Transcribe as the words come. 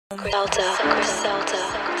by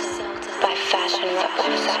Fashion Rep.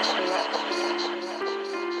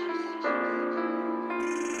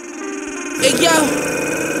 Hey yo,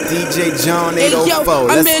 DJ JON804, hey yo,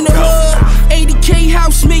 I'm in the go. hood, 80K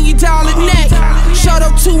house, $1 million neck. Shout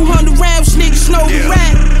out 200 rounds, niggas know the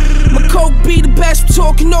rap. My coke be the best, we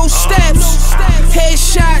talking no steps.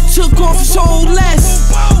 Headshot, took off his whole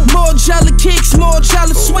left. More jelly kicks, more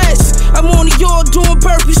jelly sweats. I'm on the yard doing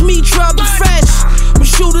burpees, me trouble fresh. My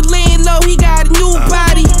shooter laying low, he got a new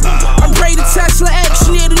body. I pray the Tesla X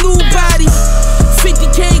near the new body.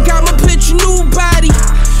 50K got my picture, new body.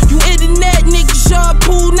 You internet niggas, y'all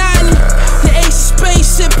pool 90. The ace space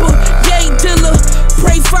sipper, yay dealer.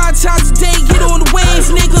 Pray 5 times a day, get on the wave,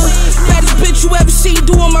 nigga. Baddest bitch you ever see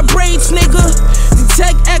doing my braids, nigga. The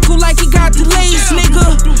tech echo like it got delays,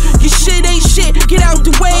 nigga. Your shit ain't shit, get out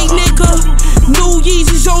the way, nigga. New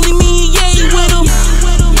Yeezys, only me and Ye with them.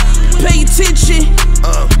 Pay attention.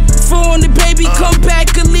 400, baby, come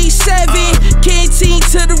back at least 7. Canteen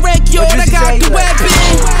to the wreck, yo, I got the weapon.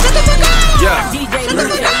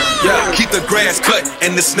 Yeah, keep the grass cut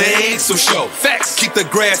and the snakes so show. Facts. Keep the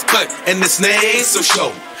grass cut and the snakes so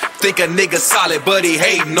show. Think a nigga solid, but he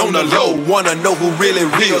hating on the low. Wanna know who really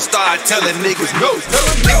real? Start telling niggas no.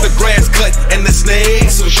 Keep the grass cut and the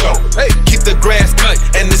snakes so show. Hey, keep the grass cut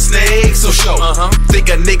and the snakes so show. Think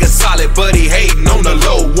a nigga solid, but he hating on the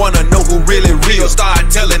low. Wanna know who really real? Start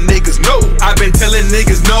telling niggas no. I've been telling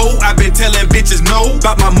niggas no. I've been telling bitches no.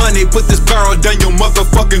 About my money, put this barrel down your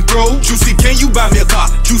motherfucking throat. Juicy, can you buy me a car?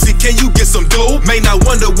 Juicy, can you get some dough? May not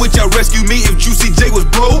wonder would y'all rescue me if Juicy J was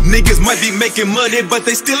broke. Niggas might be making money, but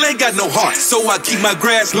they still ain't got no heart. So I keep my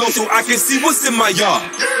grass low so I can see what's in my yard.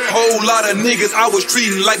 Whole lot of niggas I was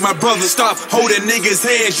treating like my brother. Stop holding niggas'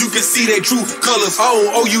 hands, you can see their true colors. I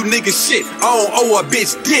don't owe you niggas shit, I don't owe a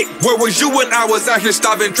bitch dick. Where was you when I was out here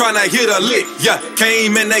stopping trying to hit a lick? Yeah,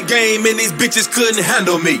 came in that game and these bitches couldn't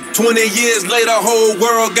handle me. 20 years later, whole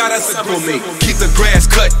world got us for me. Keep the grass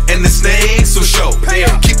cut and the snakes so show.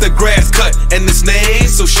 Keep the grass cut and the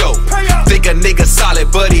snakes so show. Think a nigga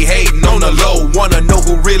solid, but he hating on the low.